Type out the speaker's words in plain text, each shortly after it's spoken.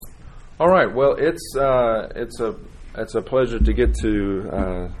All right. Well, it's a pleasure to get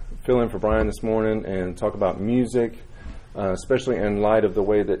to fill in for Brian this morning and talk about music, especially in light of the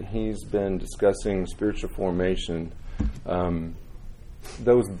way that he's been discussing spiritual formation.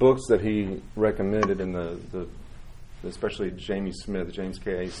 Those books that he recommended in the especially James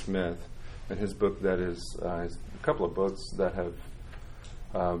K.A. Smith, and his book that is a couple of books that have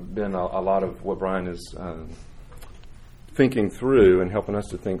been a lot of what Brian is thinking through and helping us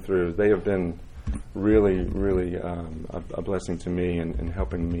to think through. They have been really, really a blessing to me and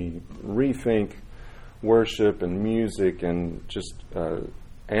helping me rethink worship and music and just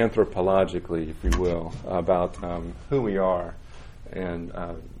anthropologically, if you will, about who we are and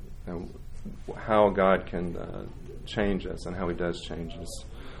how God can change us and how He does change us.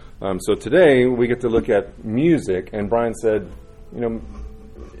 So today we get to look at music, and Brian said,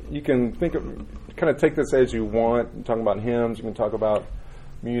 you can kind of take this as you want. You're talking about hymns, you can talk about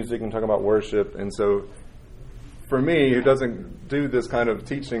music, you can talk about worship. And so for me, who doesn't do this kind of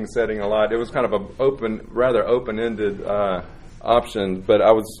teaching setting a lot, it was kind of a rather open-ended option, but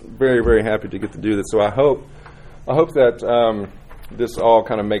I was very, very happy to get to do this. So I hope that this all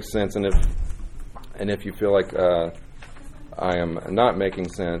kind of makes sense, and if you feel like I am not making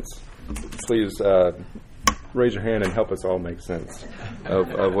sense, please raise your hand and help us all make sense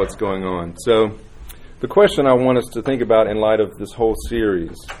of what's going on. So the question I want us to think about in light of this whole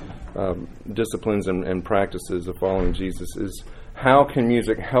series, disciplines and practices of following Jesus, is how can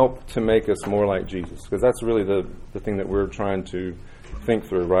music help to make us more like Jesus? Because that's really the thing that we're trying to think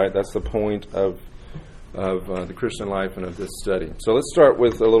through, right? That's the point of the Christian life and of this study. So let's start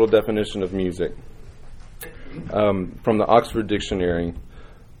with a little definition of music from the Oxford Dictionary.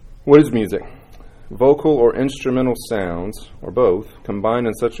 What is music? Vocal or instrumental sounds, or both, combined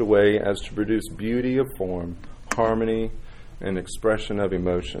in such a way as to produce beauty of form, harmony, and expression of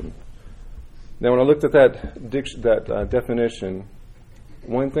emotion. Now, when I looked at that definition,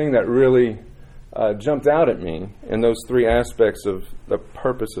 one thing that really jumped out at me in those three aspects of the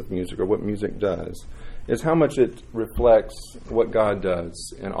purpose of music, or what music does, is how much it reflects what God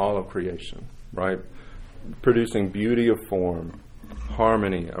does in all of creation, right? Producing beauty of form,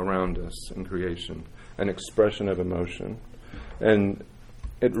 harmony around us in creation, an expression of emotion. And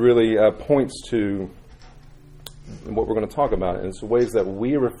it really points to what we're going to talk about. And it's the ways that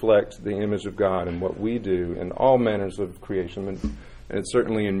we reflect the image of God and what we do in all manners of creation, and it's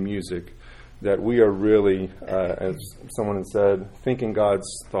certainly in music, that we are really, as someone had said, thinking God's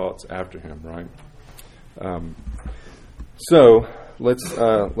thoughts after Him, right? So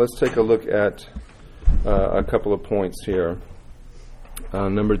let's take a look at a couple of points here.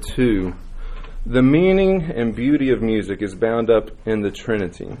 Number 2, the meaning and beauty of music is bound up in the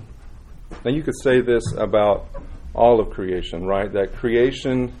Trinity. Now, you could say this about all of creation, right? That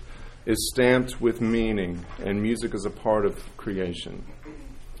creation is stamped with meaning, and music is a part of creation,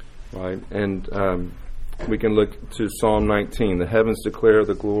 right? And we can look to Psalm 19. The heavens declare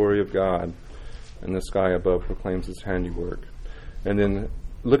the glory of God, and the sky above proclaims His handiwork. And then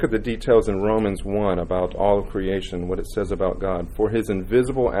look at the details in Romans 1 about all of creation, what it says about God. For His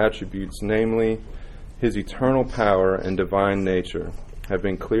invisible attributes, namely His eternal power and divine nature, have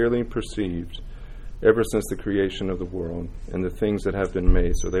been clearly perceived ever since the creation of the world and the things that have been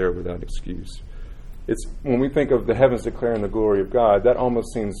made, so they are without excuse. It's when we think of the heavens declaring the glory of God, that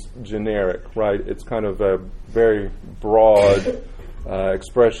almost seems generic, right? It's kind of a very broad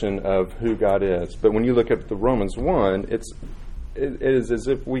expression of who God is. But when you look at the Romans 1, it is as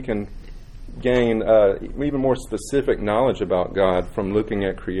if we can gain even more specific knowledge about God from looking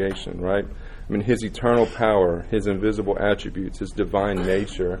at creation, right? I mean, His eternal power, His invisible attributes, His divine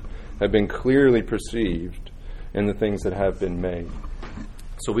nature have been clearly perceived in the things that have been made.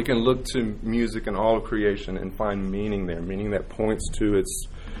 So we can look to music and all of creation and find meaning there, meaning that points to its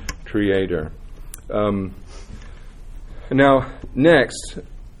creator. Now, next,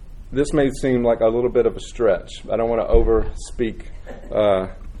 this may seem like a little bit of a stretch. I don't want to speak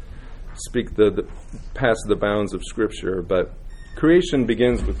past the bounds of Scripture, but creation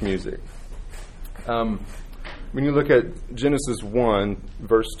begins with music. When you look at Genesis 1,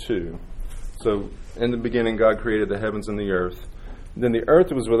 verse 2, so in the beginning God created the heavens and the earth. Then the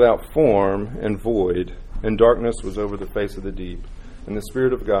earth was without form and void, and darkness was over the face of the deep, and the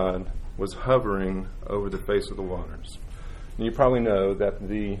Spirit of God was hovering over the face of the waters. And you probably know that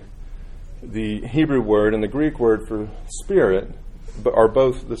the Hebrew word and the Greek word for spirit are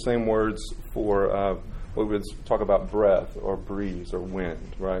both the same words for what we would talk about breath or breeze or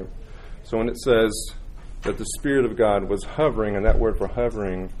wind, right? So when it says that the Spirit of God was hovering, and that word for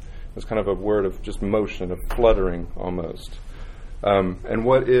hovering is kind of a word of just motion, of fluttering almost. And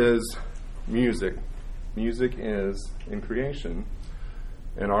what is music. Music is, in creation,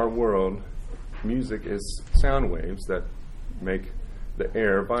 in our world, music is sound waves that make the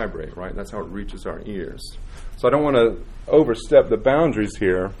air vibrate, right? That's how it reaches our ears. So I don't want to overstep the boundaries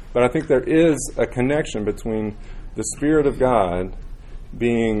here, but I think there is a connection between the Spirit of God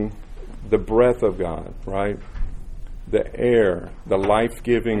being the breath of God, right? The air, the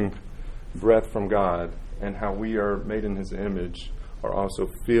life-giving breath from God, and how we are made in His image are also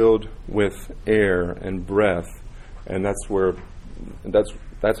filled with air and breath, and that's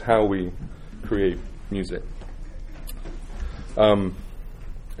how we create music. And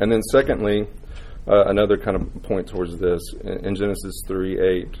then secondly, another kind of point towards this in Genesis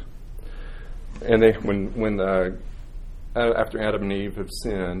 3:8, and when after Adam and Eve have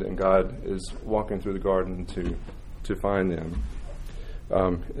sinned and God is walking through the garden to find them,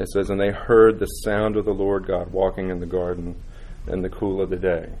 it says, and they heard the sound of the Lord God walking in the garden in the cool of the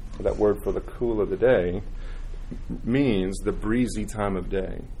day. So that word for the cool of the day means the breezy time of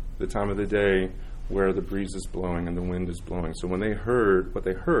day, the time of the day where the breeze is blowing and the wind is blowing. So when they heard, what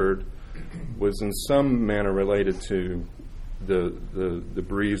they heard was in some manner related to the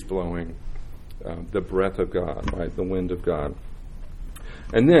breeze blowing, the breath of God, right, the wind of God.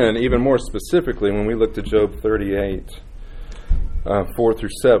 And then, even more specifically, when we look to Job 38, 4 through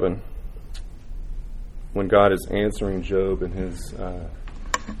 7, when God is answering Job and his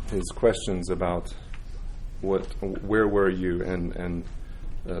questions about where were you and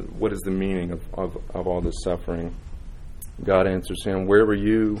what is the meaning of all this suffering, God answers him, where were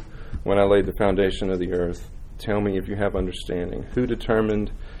you when I laid the foundation of the earth? Tell me if you have understanding. Who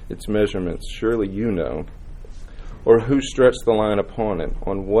determined its measurements? Surely you know. Or who stretched the line upon it?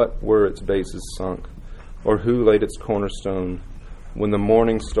 On what were its bases sunk? Or who laid its cornerstone when the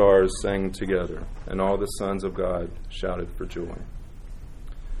morning stars sang together and all the sons of God shouted for joy?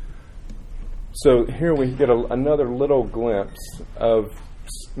 So here we get another little glimpse of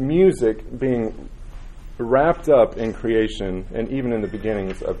music being wrapped up in creation and even in the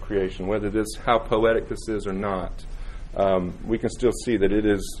beginnings of creation. Whether how poetic this is or not, we can still see that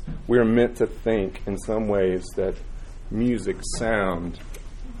we're meant to think in some ways that music, sound,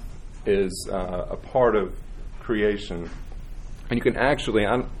 is a part of creation. And you can actually,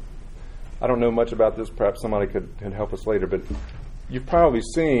 I don't know much about this, perhaps somebody could help us later, but you've probably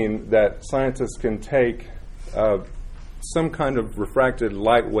seen that scientists can take some kind of refracted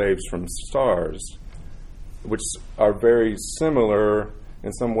light waves from stars, which are very similar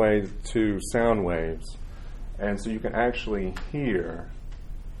in some ways to sound waves. And so you can actually hear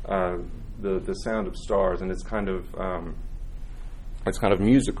the sound of stars, and it's kind of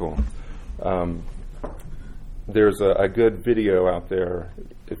musical. There's a good video out there,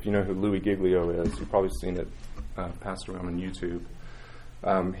 if you know who Louis Giglio is. You've probably seen it passed around on YouTube.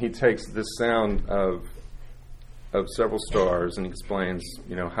 He takes the sound of several stars and he explains,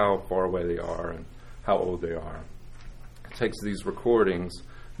 how far away they are and how old they are. He takes these recordings,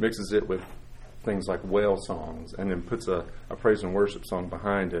 mixes it with things like whale songs, and then puts a praise and worship song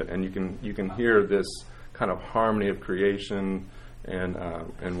behind it, and you can hear this kind of harmony of creation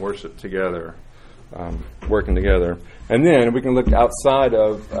and worship together, working together. And then we can look outside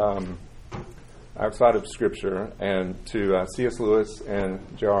of Scripture and to C.S. Lewis and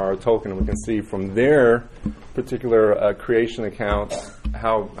J.R.R. Tolkien, and we can see from their particular creation accounts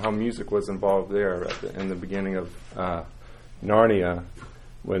how music was involved there in the beginning of Narnia.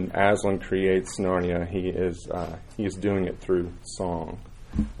 When Aslan creates Narnia, he is doing it through song,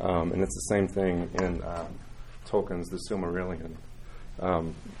 and it's the same thing in Tolkien's The Silmarillion.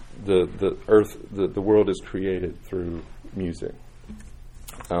 The world is created through music,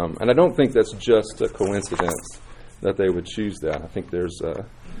 and I don't think that's just a coincidence that they would choose that. I think there's a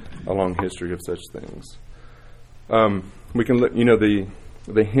long history of such things. We can look, the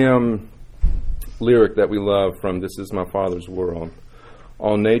hymn lyric that we love from "This Is My Father's World."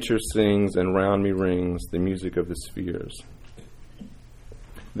 All nature sings and round me rings the music of the spheres.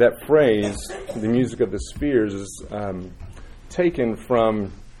 That phrase, the music of the spheres, is taken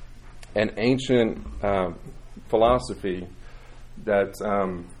from an ancient philosophy that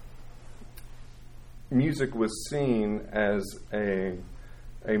music was seen as a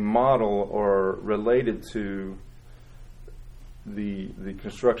model or related to the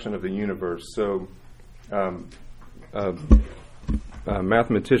construction of the universe. So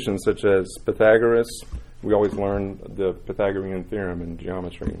mathematicians such as Pythagoras, we always learn the Pythagorean theorem in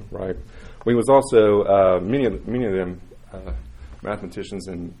geometry, right? We was also many of them mathematicians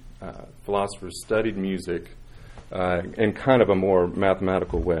and philosophers studied music in kind of a more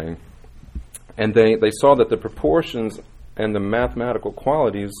mathematical way, and they saw that the proportions and the mathematical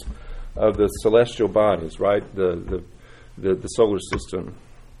qualities of the celestial bodies, right? The solar system,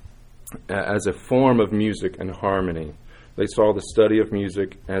 as a form of music and harmony. They saw the study of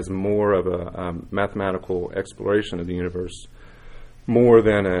music as more of a mathematical exploration of the universe, more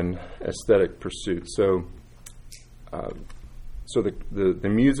than an aesthetic pursuit. So the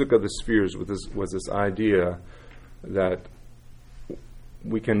music of the spheres was this idea that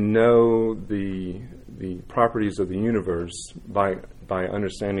we can know the properties of the universe by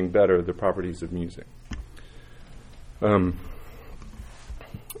understanding better the properties of music. And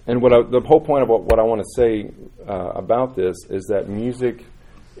the whole point of what I want to say about this is that music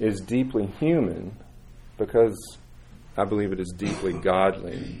is deeply human because I believe it is deeply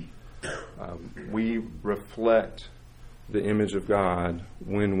godly. We reflect the image of God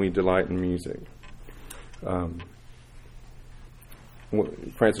when we delight in music.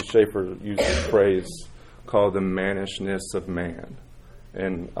 Francis Schaeffer used a phrase called the mannishness of man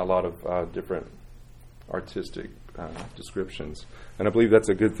in a lot of different artistic descriptions. And I believe that's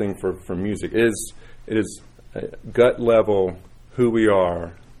a good thing for music. It is gut level who we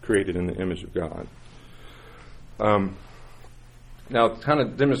are, created in the image of God. Now, to kind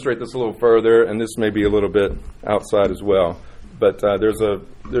of demonstrate this a little further, and this may be a little bit outside as well, but there's a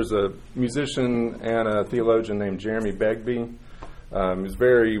musician and a theologian named Jeremy Begbie. He's a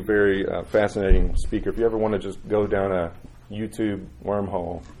very, very fascinating speaker. If you ever want to just go down a YouTube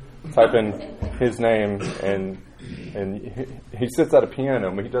wormhole, type in his name, and he sits at a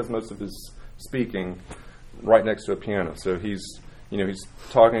piano. He does most of his speaking right next to a piano. So he's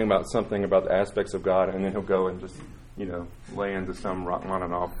talking about something about the aspects of God, and then he'll go and just lay into some on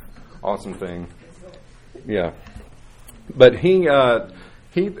and off awesome thing. Yeah, but he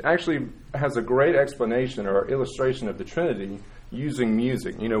actually has a great explanation or illustration of the Trinity using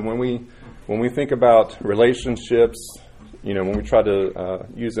music. When we think about relationships, when we try to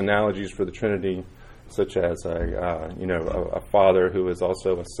use analogies for the Trinity, such as a father who is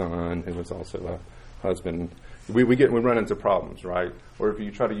also a son, who is also a husband, we run into problems, right? Or if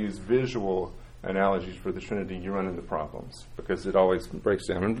you try to use visual analogies for the Trinity, you run into problems because it always breaks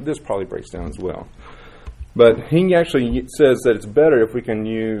down, and this probably breaks down as well. But he actually says that it's better if we can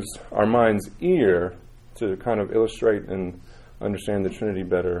use our mind's ear to kind of illustrate and understand the Trinity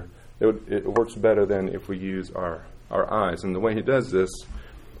better. It works better than if we use our eyes. And the way he does this,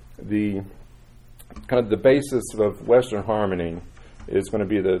 the basis of Western harmony is going to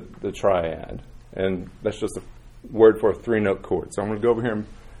be the triad. And that's just a word for a 3-note chord. So I'm going to go over here and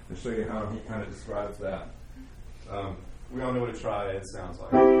show you how he kind of describes that. We all know what a triad sounds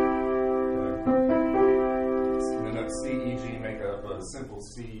like. The notes C, E, G make up a simple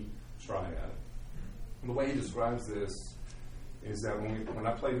C triad. And the way he describes this is that when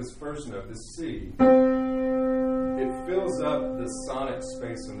I play this first note, this C, it fills up the sonic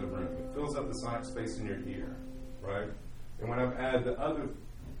space in the room. It fills up the sonic space in your ear, right? And when I add the other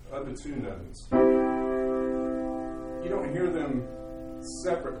 2 notes, you don't hear them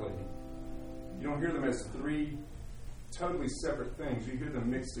separately. You don't hear them as 3 totally separate things. You hear them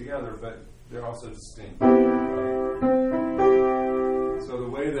mixed together, but they're also distinct. Right? So the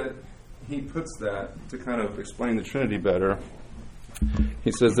way that he puts that to kind of explain the Trinity better,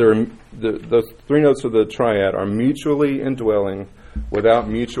 he says those 3 notes of the triad are mutually indwelling, without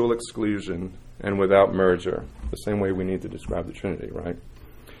mutual exclusion, and without merger. The same way we need to describe the Trinity, right?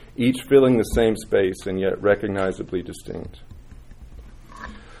 Each filling the same space and yet recognizably distinct.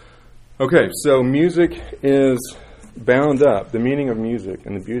 Okay, so music is bound up. The meaning of music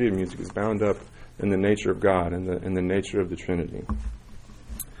and the beauty of music is bound up in the nature of God and the nature of the Trinity.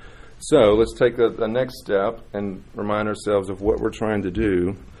 So let's take the next step and remind ourselves of what we're trying to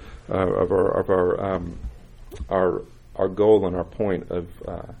do, of our goal and our point of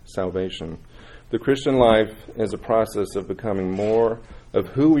salvation. The Christian life is a process of becoming more of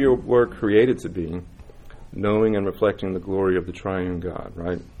who we were created to be, knowing and reflecting the glory of the triune God.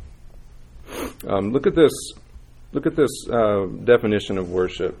 Right? Look at this definition of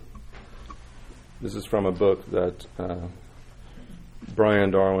worship. This is from a book that Brian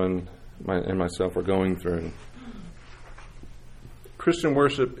Darwin and myself are going through. Christian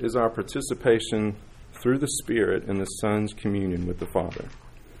worship is our participation through the Spirit in the Son's communion with the Father.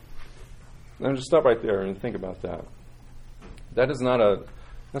 Now just stop right there and think about that. That's not a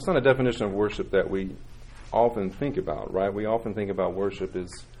definition of worship that we often think about, right? We often think about worship as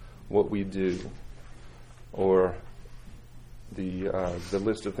what we do, or the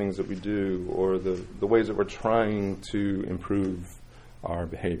list of things that we do, or the ways that we're trying to improve our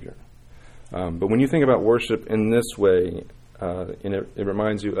behavior. But when you think about worship in this way, it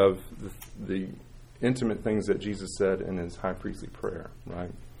reminds you of the intimate things that Jesus said in his high priestly prayer,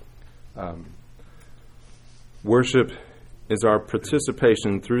 right? Worship is our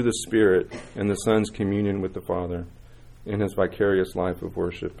participation through the Spirit and the Son's communion with the Father in his vicarious life of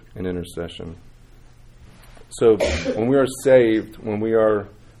worship and intercession. So when we are saved, when we are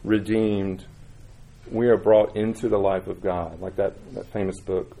redeemed, we are brought into the life of God. Like that famous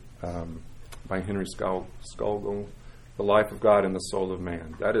book by Henry Scougal, The Life of God in the Soul of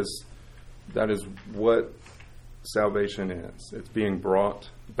Man. That is what salvation is. It's being brought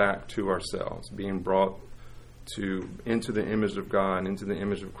back to ourselves, being brought into the image of God, into the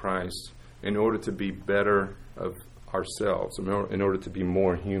image of Christ, in order to be better of ourselves, in order to be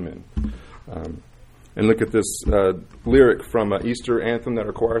more human. And look at this lyric from an Easter anthem that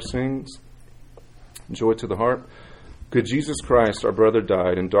our choir sings, Joy to the Heart. Good Jesus Christ, our brother,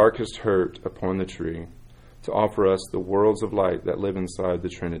 died in darkest hurt upon the tree to offer us the worlds of light that live inside the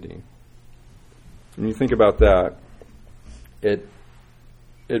Trinity. When you think about that, it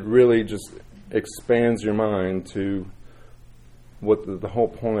really just expands your mind to what the whole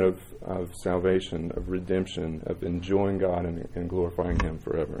point of salvation, of redemption, of enjoying God and glorifying him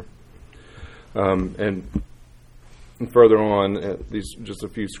forever. And further on, these just a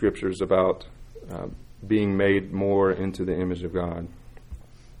few scriptures about being made more into the image of God.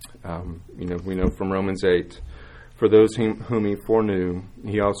 We know from Romans 8, for those whom he foreknew,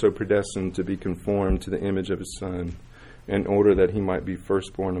 he also predestined to be conformed to the image of his Son, in order that he might be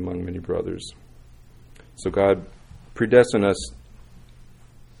firstborn among many brothers. So God predestined us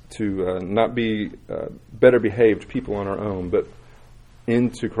to not be better behaved people on our own, but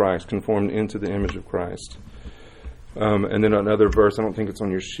into Christ, conformed into the image of Christ. And then another verse, I don't think it's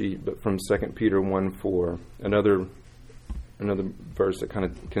on your sheet, but from 2 Peter 1:4, another verse that kind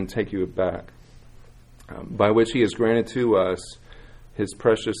of can take you back. By which he has granted to us his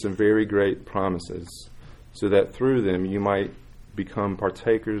precious and very great promises, so that through them you might become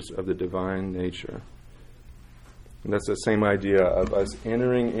partakers of the divine nature. And that's the same idea of us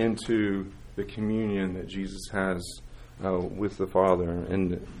entering into the communion that Jesus has with the Father,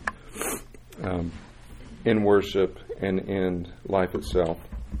 and in worship and in life itself.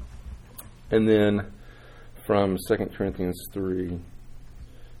 And then from 2 Corinthians 3,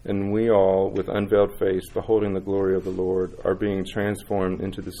 and we all, with unveiled face, beholding the glory of the Lord, are being transformed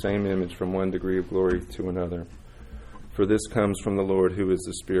into the same image from one degree of glory to another. For this comes from the Lord, who is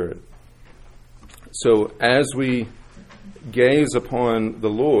the Spirit. So as we gaze upon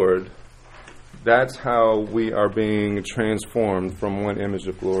the Lord, that's how we are being transformed from one image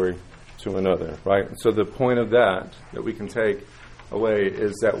of glory to another, right? So the point of that we can take away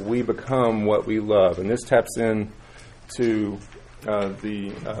is that we become what we love. And this taps in to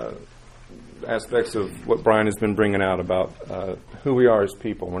the aspects of what Brian has been bringing out about who we are as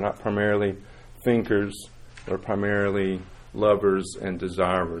people. We're not primarily thinkers. We're primarily lovers and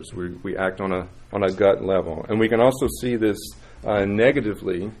desirers. We act on a gut level. And we can also see this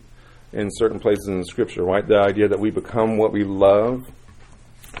negatively in certain places in the Scripture, right? The idea that we become what we love.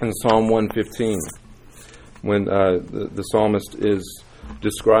 In Psalm 115, when the psalmist is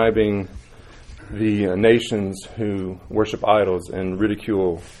describing the nations who worship idols and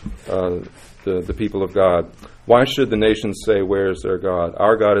ridicule the people of God. Why should the nations say, where is their God?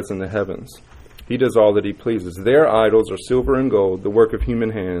 Our God is in the heavens. He does all that he pleases. Their idols are silver and gold, the work of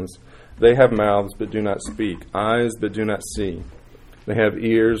human hands. They have mouths but do not speak, eyes but do not see. They have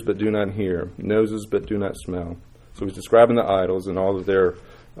ears but do not hear, noses but do not smell. So he's describing the idols and all of their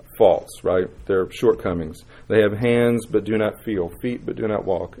faults, right? Their shortcomings. They have hands but do not feel, feet but do not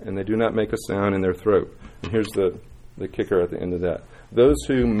walk, and they do not make a sound in their throat. And here's the kicker at the end of that. Those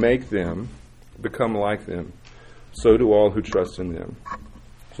who make them become like them. So do all who trust in them.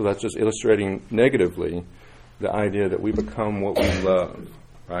 So that's just illustrating negatively the idea that we become what we love,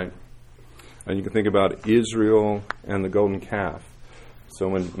 right? And you can think about Israel and the golden calf. So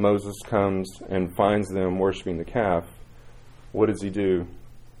when Moses comes and finds them worshiping the calf, what does he do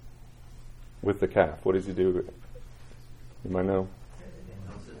with the calf? What does he do? You might know.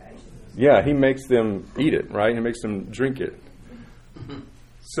 Yeah, he makes them eat it, right? He makes them drink it.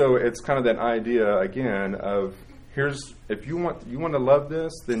 So it's kind of that idea again of if you want to love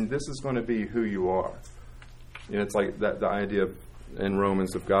this, then this is going to be who you are. You know, it's like that the idea in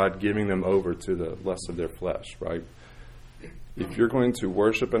Romans of God giving them over to the lust of their flesh, right? If you're going to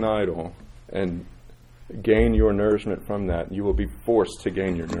worship an idol and gain your nourishment from that, you will be forced to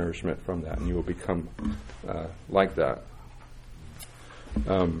gain your nourishment from that, and you will become like that.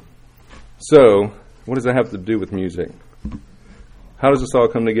 So, what does that have to do with music? How does this all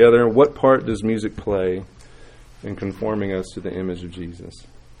come together? What part does music play in conforming us to the image of Jesus?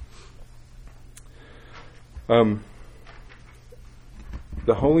 The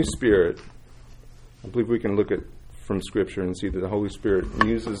the Holy Spirit, I believe we can look at from Scripture and see that the Holy Spirit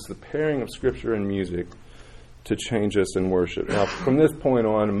uses the pairing of Scripture and music to change us in worship. Now, from this point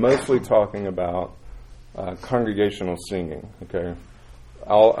on, I'm mostly talking about congregational singing. Okay,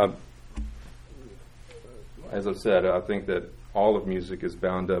 as I've said, I think that all of music is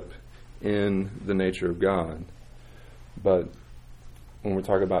bound up in the nature of God. But when we're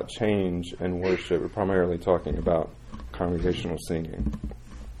talking about change and worship, we're primarily talking about congregational singing.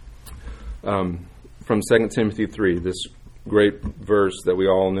 From 2 Timothy 3, this great verse that we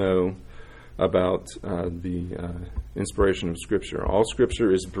all know about the inspiration of Scripture. All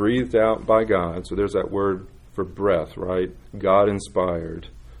Scripture is breathed out by God. So there's that word for breath, right? God-inspired,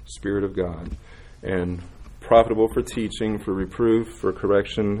 Spirit of God. And profitable for teaching, for reproof, for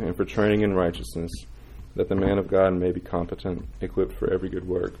correction, and for training in righteousness, that the man of God may be competent, equipped for every good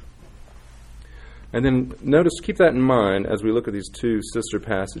work. And then notice, keep that in mind as we look at these two sister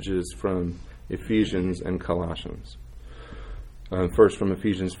passages from Ephesians and Colossians. First from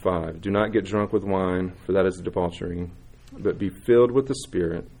Ephesians 5. Do not get drunk with wine, for that is debauchery, but be filled with the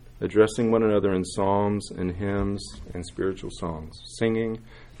Spirit, addressing one another in psalms and hymns and spiritual songs, singing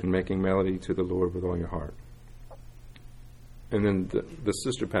and making melody to the Lord with all your heart. And then the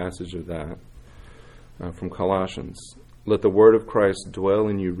sister passage of that, from Colossians. Let the word of Christ dwell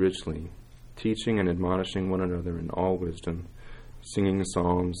in you richly, teaching and admonishing one another in all wisdom, singing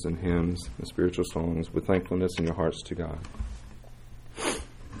psalms and hymns and spiritual songs with thankfulness in your hearts to God.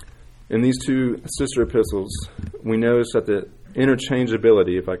 In these two sister epistles, we notice that the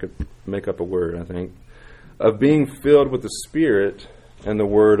interchangeability, if I could make up a word, I think, of being filled with the Spirit and the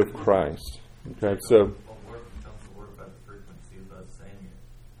Word of Christ. Okay, so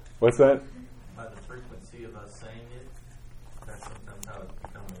what's that? By the frequency of us saying it, that's sometimes how it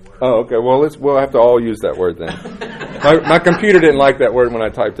becomes a word. Oh, okay. Well, we'll have to all use that word then. my computer didn't like that word when I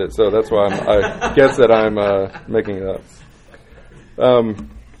typed it, so that's why I guess that I'm making it up.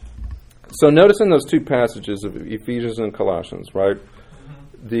 So notice in those two passages of Ephesians and Colossians, right?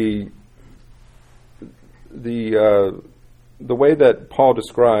 The way that Paul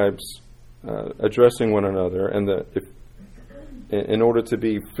describes addressing one another, and in order to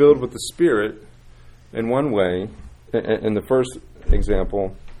be filled with the Spirit in one way, in the first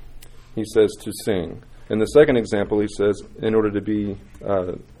example, he says to sing. In the second example, he says, in order to be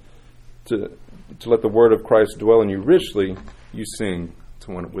to let the word of Christ dwell in you richly, you sing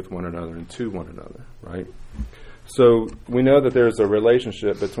with one another and to one another, right? So we know that there's a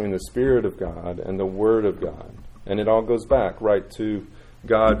relationship between the Spirit of God and the Word of God. And it all goes back, right, to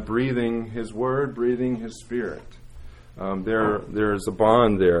God breathing His Word, breathing His Spirit. There's a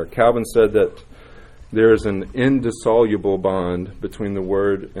bond there. Calvin said that there is an indissoluble bond between the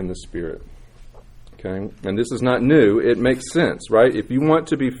Word and the Spirit. Okay? And this is not new. It makes sense, right? If you want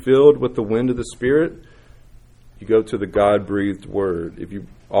to be filled with the wind of the Spirit, you go to the God-breathed Word.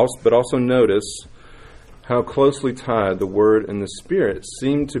 But also notice how closely tied the Word and the Spirit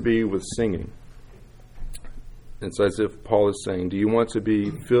seem to be with singing. It's as if Paul is saying, do you want to be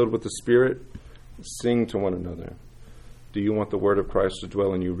filled with the Spirit? Sing to one another. Do you want the Word of Christ to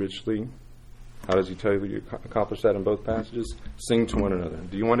dwell in you richly? How does he tell you to accomplish that in both passages? Sing to one another.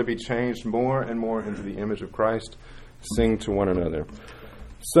 Do you want to be changed more and more into the image of Christ? Sing to one another.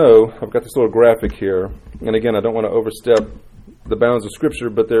 So, I've got this little graphic here. And again, I don't want to overstep the bounds of Scripture,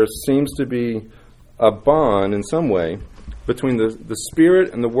 but there seems to be a bond in some way between the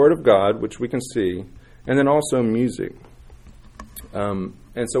Spirit and the Word of God, which we can see, and then also music. And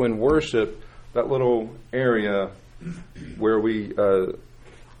so in worship, that little area where we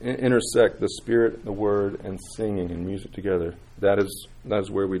intersect the Spirit, the Word, and singing and music together, that is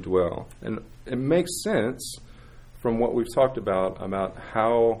where we dwell. And it makes sense from what we've talked about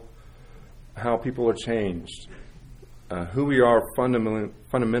how people are changed, who we are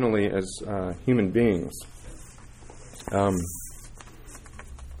fundamentally as human beings.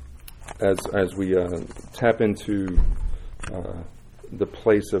 As we tap into the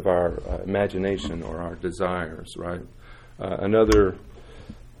place of our imagination or our desires, right? Another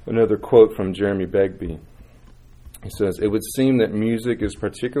quote from Jeremy Begbie. He says, "It would seem that music is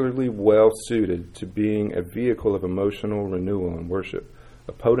particularly well suited to being a vehicle of emotional renewal and worship,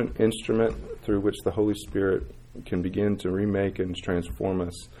 a potent instrument through which the Holy Spirit can begin to remake and transform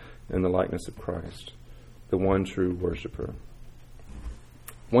us in the likeness of Christ, the one true worshiper."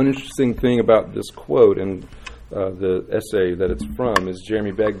 One interesting thing about this quote and the essay that it's from is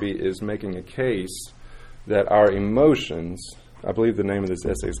Jeremy Begbie is making a case that our emotions, I believe the name of this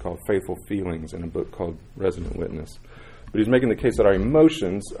essay is called Faithful Feelings in a book called Resident Witness, but he's making the case that our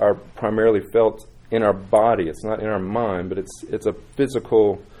emotions are primarily felt in our body. It's not in our mind, but it's a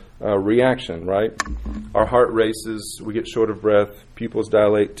physical reaction, right? Our heart races, we get short of breath, pupils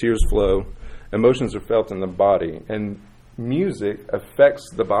dilate, tears flow, emotions are felt in the body. And music affects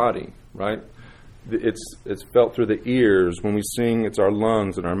the body, right? It's felt through the ears. When we sing, it's our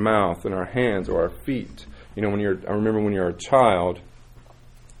lungs and our mouth and our hands or our feet. You know, I remember when you're a child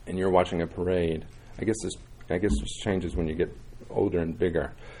and you're watching a parade. I guess this changes when you get older and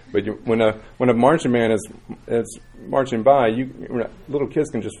bigger. But when a marching band is marching by, little kids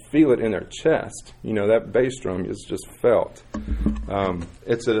can just feel it in their chest. You know, that bass drum is just felt.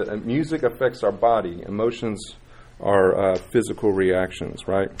 Music affects our body. Emotions are physical reactions,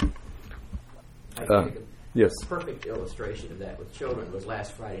 right? Yes. A perfect illustration of that with children was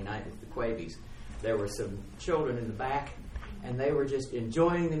last Friday night with the Quavies. There were some children in the back, and they were just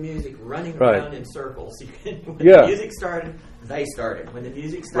enjoying the music, running around in circles. When the music started, they started. When the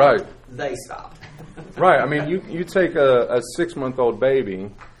music stopped, they stopped. Right. I mean, you take a 6-month-old baby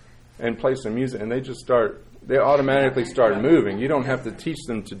and play some music, and they automatically start moving. You don't have to teach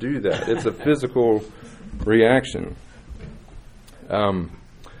them to do that. It's a physical reaction.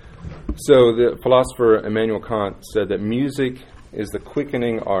 So the philosopher Immanuel Kant said that music is the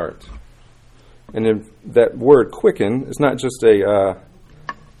quickening art. And then that word "quicken" is not just a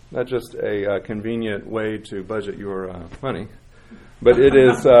convenient way to budget your money, but it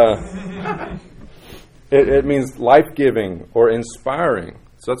is it means life-giving or inspiring.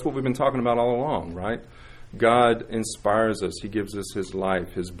 So that's what we've been talking about all along, right? God inspires us; He gives us His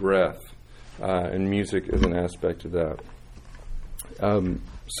life, His breath, and music is an aspect of that.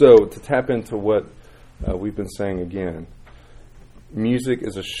 So to tap into what we've been saying again. Music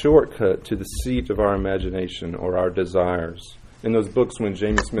is a shortcut to the seat of our imagination or our desires. In those books, when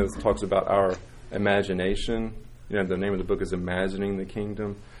Jamie Smith talks about our imagination, you know, the name of the book is Imagining the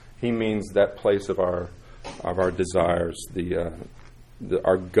Kingdom. He means that place of our desires,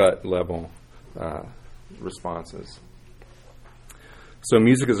 our gut level responses. So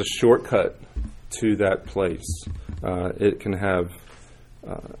music is a shortcut to that place. It can have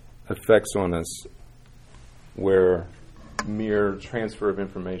effects on us where mere transfer of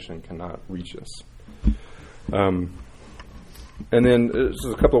information cannot reach us. And then there's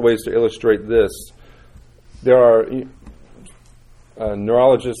a couple of ways to illustrate this. There are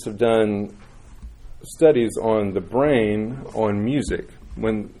neurologists have done studies on the brain on music.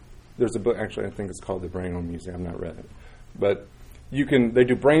 When there's a book, actually, I think it's called The Brain on Music. I've not read it, but they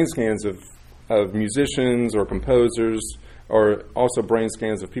do brain scans of musicians or composers, or also brain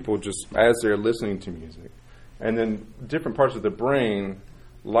scans of people just as they're listening to music. And then different parts of the brain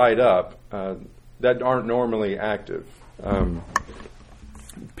light up that aren't normally active.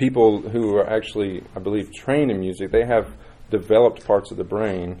 People who are actually, I believe, trained in music, they have developed parts of the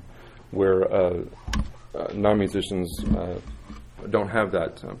brain where non-musicians don't have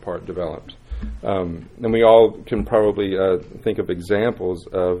that part developed. And we all can probably think of examples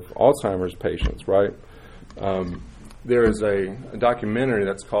of Alzheimer's patients, right? There is a documentary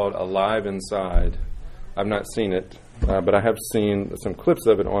that's called Alive Inside. I've not seen it, but I have seen some clips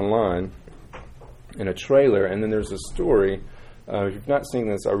of it online in a trailer. And then there's a story. If you've not seen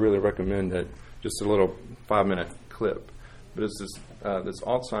this, I really recommend it. Just a little 5-minute clip. But it's this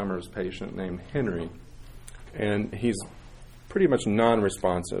Alzheimer's patient named Henry, and he's pretty much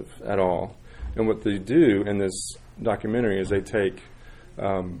non-responsive at all. And what they do in this documentary is they take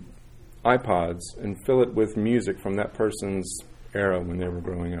iPods and fill it with music from that person's era when they were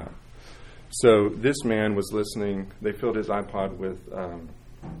growing up. So this man was listening. They filled his iPod with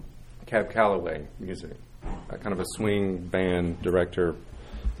Cab Calloway music, kind of a swing band director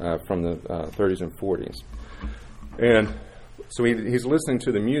from the 30s and 40s. And so he's listening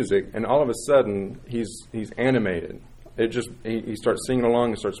to the music, and all of a sudden he's animated. He starts singing along,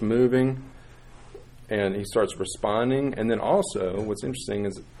 he starts moving, and he starts responding. And then also, what's interesting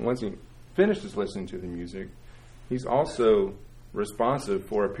is once he finishes listening to the music, he's also responsive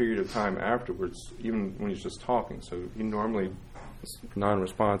for a period of time afterwards, even when he's just talking. So he normally is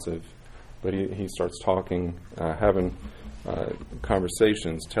non-responsive, but he starts talking, having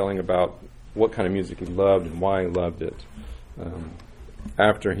conversations, telling about what kind of music he loved and why he loved it,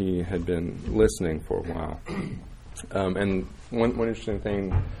 after he had been listening for a while. And one interesting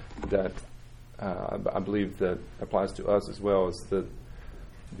thing that I believe that applies to us as well is that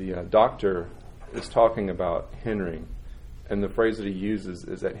the doctor is talking about Henry. And the phrase that he uses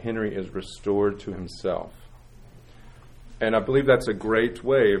is that Henry is restored to himself. And I believe that's a great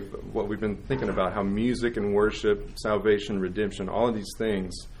way of what we've been thinking about, how music and worship, salvation, redemption, all of these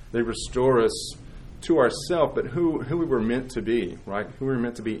things, they restore us to ourselves, but who we were meant to be, right? Who we were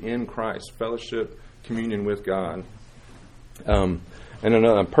meant to be in Christ, fellowship, communion with God. And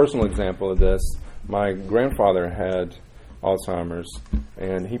a personal example of this, my grandfather had Alzheimer's,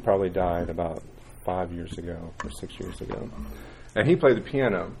 and he probably died about 5 years ago or 6 years ago. And he played the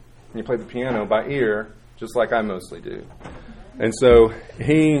piano. He played the piano by ear, just like I mostly do. And so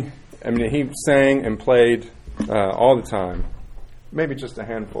he sang and played all the time, maybe just a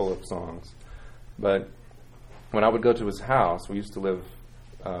handful of songs. But when I would go to his house, we used to live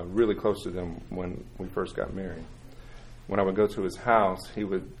really close to them when we first got married. When I would go to his house, he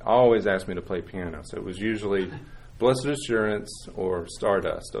would always ask me to play piano. So it was usually Blessed Assurance or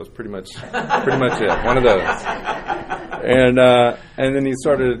Stardust. That was pretty much it. One of those. And then he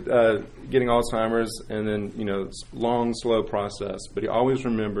started getting Alzheimer's, and then long, slow process. But he always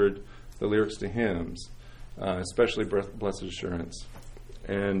remembered the lyrics to hymns, especially Blessed Assurance.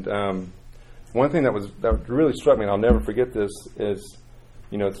 And one thing that really struck me, and I'll never forget this, is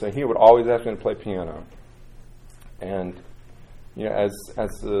so he would always ask me to play piano. And as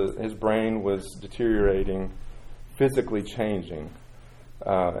his brain was deteriorating, physically changing,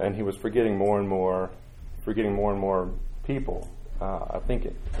 and he was forgetting more and more people. I think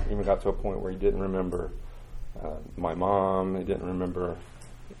it even got to a point where he didn't remember my mom. He didn't remember.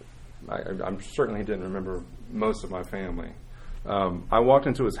 I'm certain he didn't remember most of my family. I walked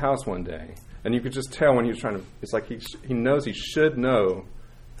into his house one day, and you could just tell when he was trying to. It's like he knows he should know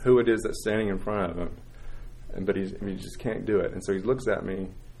who it is that's standing in front of him. But he just can't do it, and so he looks at me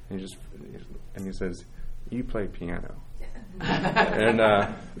and he says, "You play piano," and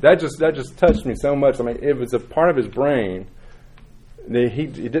that just touched me so much. I mean, it was a part of his brain. He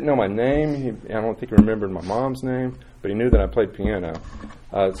didn't know my name. I don't think he remembered my mom's name, but he knew that I played piano.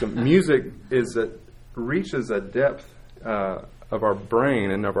 So music reaches a depth of our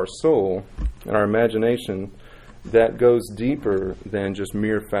brain and of our soul and our imagination that goes deeper than just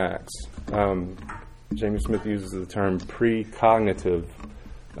mere facts. Jamie Smith uses the term precognitive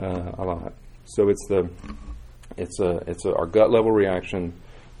a lot. So it's our gut level reaction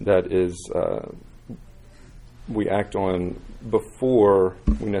that is we act on before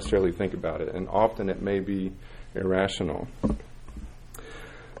we necessarily think about it, and often it may be irrational.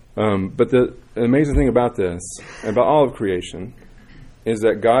 But the amazing thing about this, about all of creation, is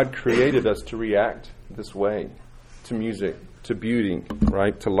that God created us to react this way to music, to beauty,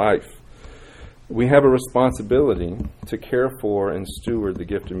 right, to life. We have a responsibility to care for and steward the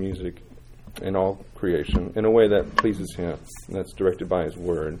gift of music in all creation in a way that pleases Him, and that's directed by His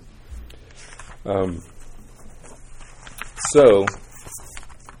Word. So,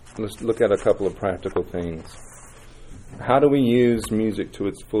 let's look at a couple of practical things. How do we use music to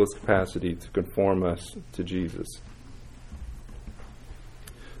its fullest capacity to conform us to Jesus?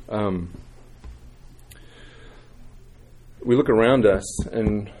 We look around us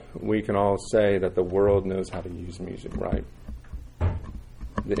and we can all say that the world knows how to use music, right?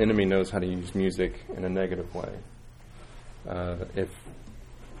 The enemy knows how to use music in a negative way. I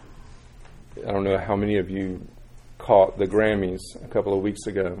don't know how many of you caught the Grammys a couple of weeks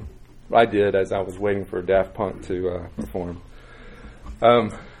ago. I did, as I was waiting for Daft Punk to perform.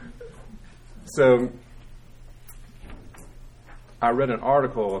 So I read an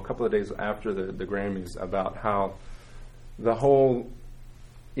article a couple of days after the Grammys about how the whole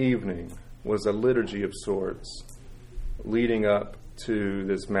evening was a liturgy of sorts leading up to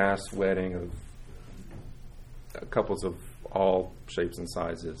this mass wedding of couples of all shapes and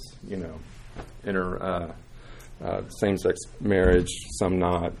sizes, same-sex marriage, some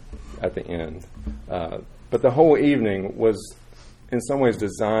not, at the end. But the whole evening was in some ways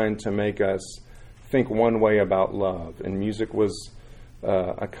designed to make us think one way about love, and music was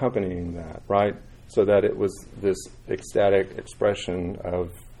accompanying that, right? So that it was this ecstatic expression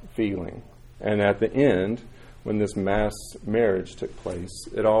of feeling. And at the end, when this mass marriage took place,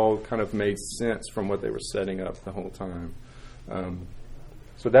 it all kind of made sense from what they were setting up the whole time.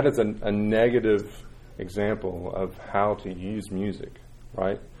 So that is a negative example of how to use music,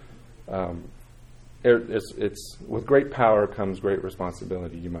 right? It's with great power comes great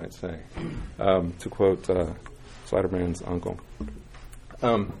responsibility, you might say, to quote Sliderman's uncle.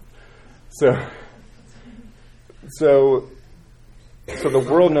 So the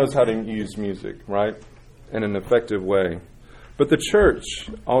world knows how to use music, right, in an effective way. But the church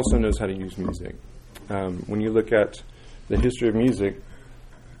also knows how to use music. When you look at the history of music,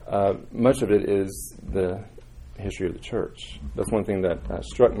 much of it is the history of the church. That's one thing that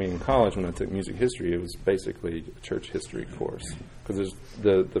struck me in college when I took music history. It was basically a church history course, because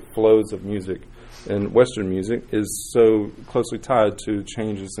there's the flows of music, and Western music is so closely tied to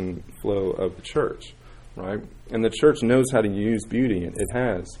changes in flow of the church, right? And the church knows how to use beauty. It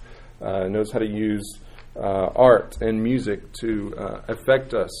knows how to use art and music to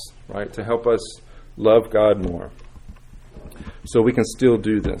affect us, right? To help us love God more. So we can still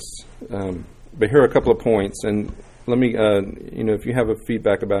do this. But here are a couple of points, and let me, if you have a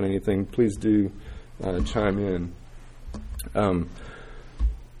feedback about anything, please do chime in.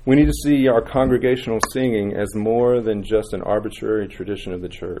 We need to see our congregational singing as more than just an arbitrary tradition of the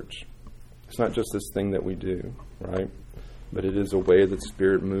church. It's not just this thing that we do, right? But it is a way that the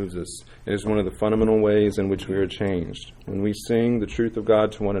Spirit moves us. It is one of the fundamental ways in which we are changed. When we sing the truth of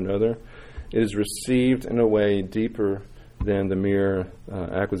God to one another, it is received in a way deeper than the mere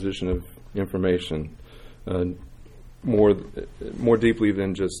acquisition of information, more deeply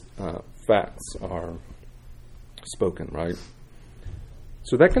than just facts are spoken, right?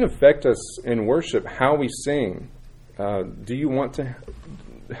 So that can affect us in worship, how we sing. Do you want to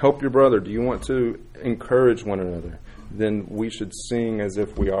help your brother? Do you want to encourage one another? Then we should sing as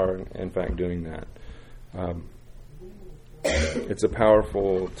if we are, in fact, doing that. It's a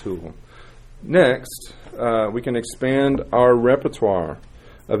powerful tool. Next, we can expand our repertoire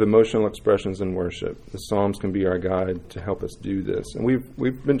of emotional expressions in worship. The Psalms can be our guide to help us do this. And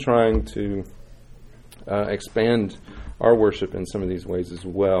we've been trying to expand our worship in some of these ways as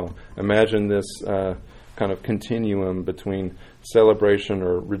well. Imagine this kind of continuum between celebration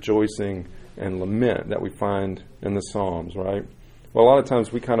or rejoicing and lament that we find in the Psalms, right? Well, a lot of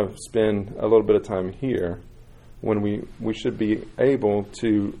times we kind of spend a little bit of time here when we should be able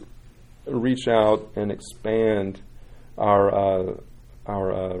to reach out and expand our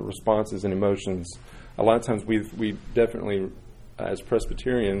responses and emotions. A lot of times we definitely, as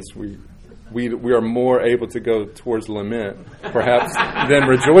Presbyterians, we are more able to go towards lament, perhaps, than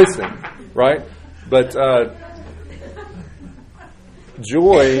rejoicing, right? But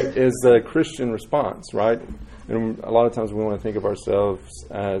joy is a Christian response, right? And a lot of times we want to think of ourselves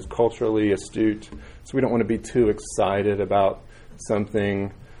as culturally astute, so we don't want to be too excited about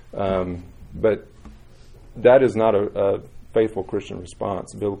something. But that is not a faithful Christian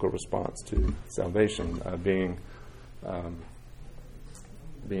response, a biblical response to salvation,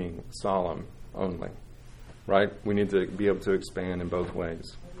 being solemn only, right? We need to be able to expand in both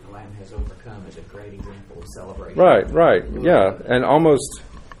ways. The Lamb has overcome is a great example of celebration. Right, yeah. And almost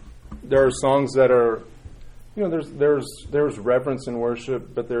there are songs that are, there's reverence in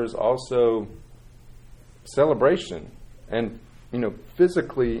worship, but there's also celebration and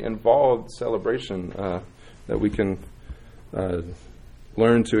physically involved celebration that we can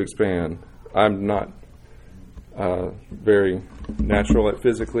learn to expand. I'm not very natural at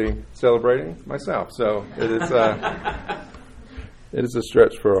physically celebrating myself, so it is a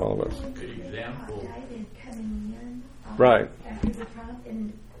stretch for all of us. Good example. Coming in, right. After the trump,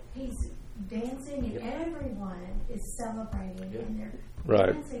 and he's dancing, and everyone is celebrating, and they're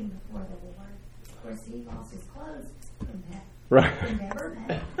dancing before the Lord. Of course, he lost his clothes in that. Right. Never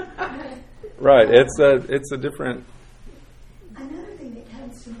met. Right. It's a different. Another thing that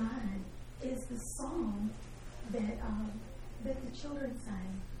comes to mind is the song that the children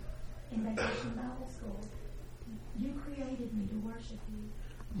sang in Vacation Bible School. You created me to worship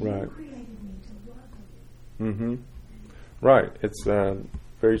you. You created me to love you. Mm-hmm. Right. It's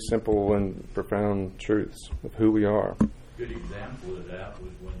very simple and profound truths of who we are. Good example of that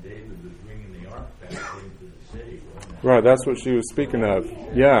was when David was bringing the ark back into the city. Right, that's what she was speaking of.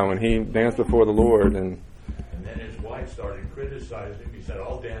 Yeah, when he danced before the Lord. And then his wife started criticizing him. He said,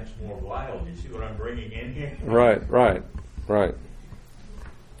 I'll dance more wild. You see what I'm bringing in here? Right.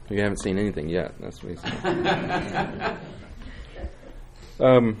 You haven't seen anything yet. That's what he said.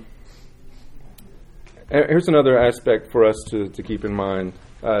 Here's another aspect for us to keep in mind.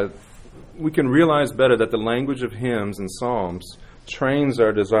 We can realize better that the language of hymns and psalms trains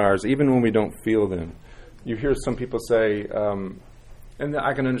our desires even when we don't feel them. You hear some people say, and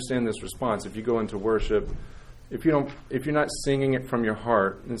I can understand this response. If you go into worship, if you're not singing it from your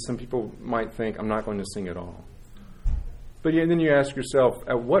heart, then some people might think, I'm not going to sing at all. But then you ask yourself,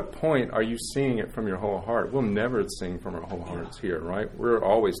 at what point are you singing it from your whole heart? We'll never sing from our whole hearts here, right? We're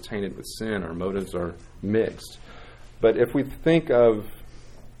always tainted with sin. Our motives are mixed. But if we think of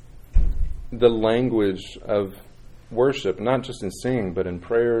the language of worship, not just in singing, but in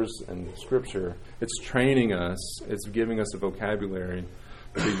prayers and scripture, it's training us. It's giving us a vocabulary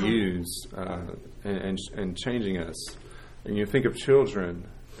to use and changing us. And you think of children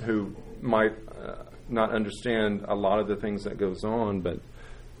who might not understand a lot of the things that goes on, but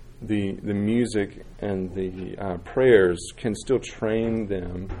the music and the prayers can still train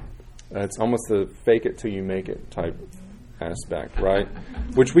them. It's almost the fake it till you make it type aspect, right?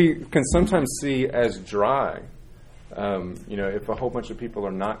 Which we can sometimes see as dry. If a whole bunch of people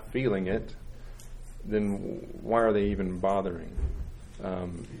are not feeling it, then why are they even bothering?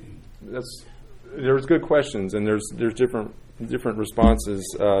 There's good questions, and there's different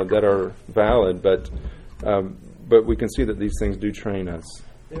responses that are valid, but we can see that these things do train us.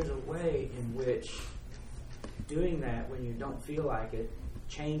 There's a way in which doing that when you don't feel like it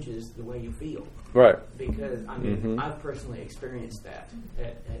changes the way you feel. Right. Because, I've personally experienced that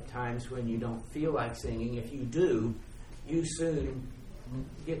at times when you don't feel like singing. If you do, you soon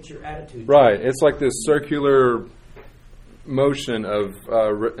get your attitude. Right. It's like this circular motion of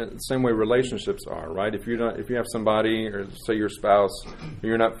same way relationships are, right? If you have somebody, or say your spouse, who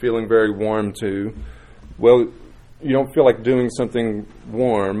you're not feeling very warm to, well, you don't feel like doing something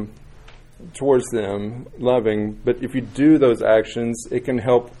warm towards them, loving, but if you do those actions, it can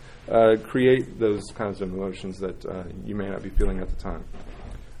help create those kinds of emotions that you may not be feeling at the time.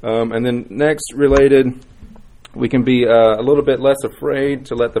 And then next, related, we can be a little bit less afraid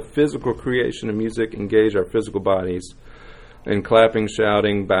to let the physical creation of music engage our physical bodies in clapping,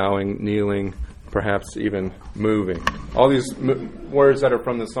 shouting, bowing, kneeling, perhaps even moving. All these words that are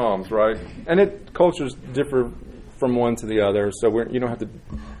from the Psalms, right? And cultures differ from one to the other, so we don't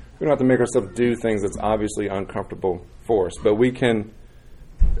have to make ourselves do things that's obviously uncomfortable for us, but we can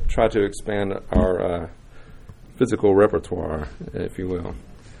try to expand our physical repertoire, if you will.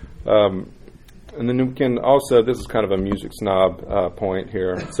 And then we can also, this is kind of a music snob point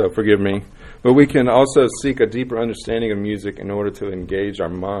here, so forgive me, but we can also seek a deeper understanding of music in order to engage our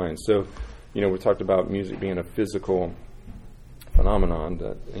minds. So, we talked about music being a physical phenomenon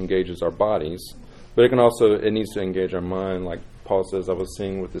that engages our bodies, but it needs to engage our mind, like Paul says, I was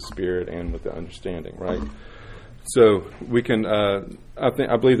singing with the Spirit and with the understanding, right? So we can, I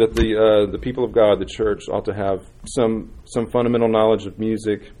believe that the people of God, the church, ought to have some fundamental knowledge of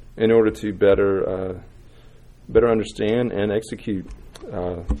music in order to better understand and execute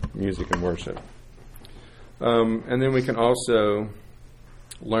music and worship. And then we can also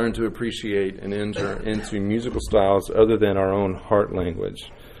learn to appreciate and enter into musical styles other than our own heart language.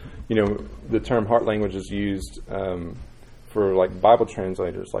 The term heart language is used for like Bible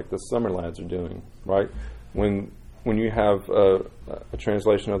translators, like the Summer Lads are doing, right? When you have a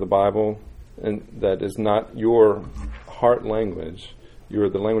translation of the Bible and that is not your heart language,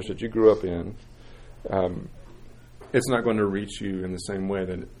 the language that you grew up in, it's not going to reach you in the same way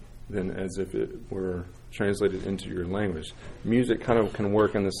than as if it were translated into your language. Music kind of can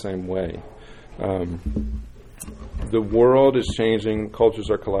work in the same way. The world is changing, cultures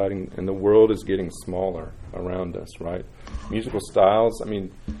are colliding, and the world is getting smaller around us, right? Musical styles, you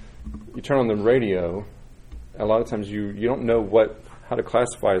turn on the radio, a lot of times you don't know how to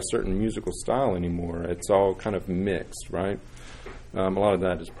classify a certain musical style anymore. It's all kind of mixed, right? A lot of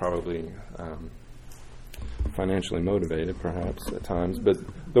that is probably financially motivated, perhaps, at times. But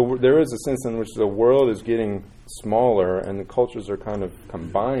there is a sense in which the world is getting smaller and the cultures are kind of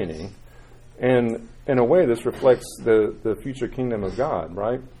combining. And in a way, this reflects the future kingdom of God,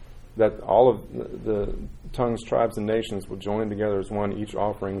 right? That all of the tongues, tribes, and nations will join together as one, each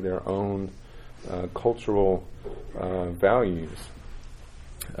offering their own cultural values.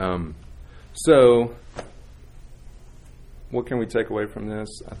 So, what can we take away from this?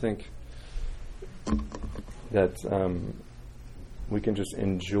 I think that we can just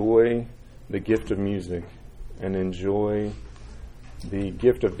enjoy the gift of music and enjoy the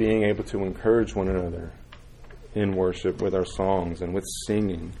gift of being able to encourage one another in worship with our songs and with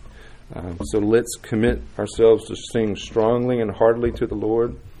singing. So let's commit ourselves to sing strongly and heartily to the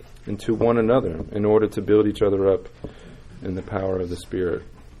Lord and to one another in order to build each other up in the power of the Spirit.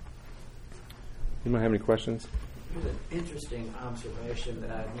 Anyone have any questions? There's an interesting observation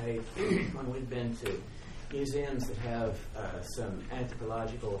that I've made when we've been to museums that have some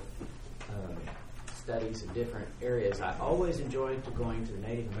anthropological studies in different areas. I've always enjoyed going to the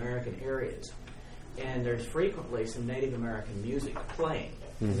Native American areas, and there's frequently some Native American music playing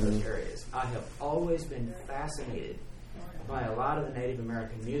in those areas. I have always been fascinated by a lot of the Native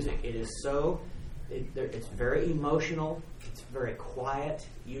American music. It is it's very emotional, it's very quiet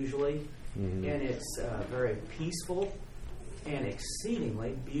usually, and it's very peaceful and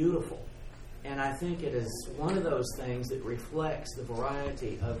exceedingly beautiful. And I think it is one of those things that reflects the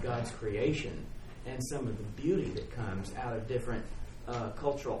variety of God's creation and some of the beauty that comes out of different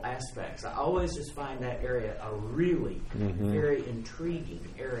cultural aspects. I always just find that area a really very intriguing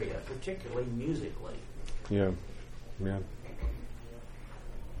area, particularly musically. Yeah.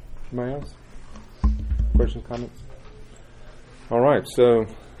 Anybody else? Questions, comments? All right, so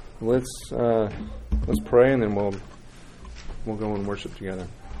let's pray, and then we'll go and worship together.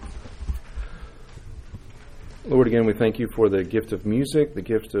 Lord, again, we thank you for the gift of music, the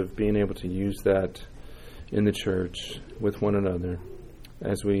gift of being able to use that in the church with one another.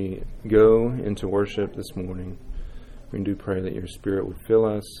 As we go into worship this morning, we do pray that your Spirit would fill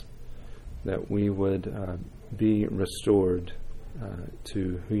us, that we would be restored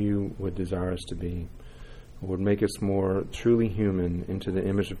to who you would desire us to be, would make us more truly human into the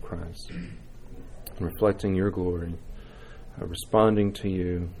image of Christ, reflecting your glory, responding to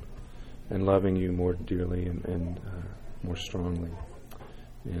you, and loving you more dearly and more strongly.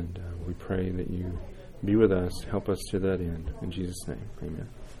 And we pray that you be with us, help us to that end. In Jesus' name, amen.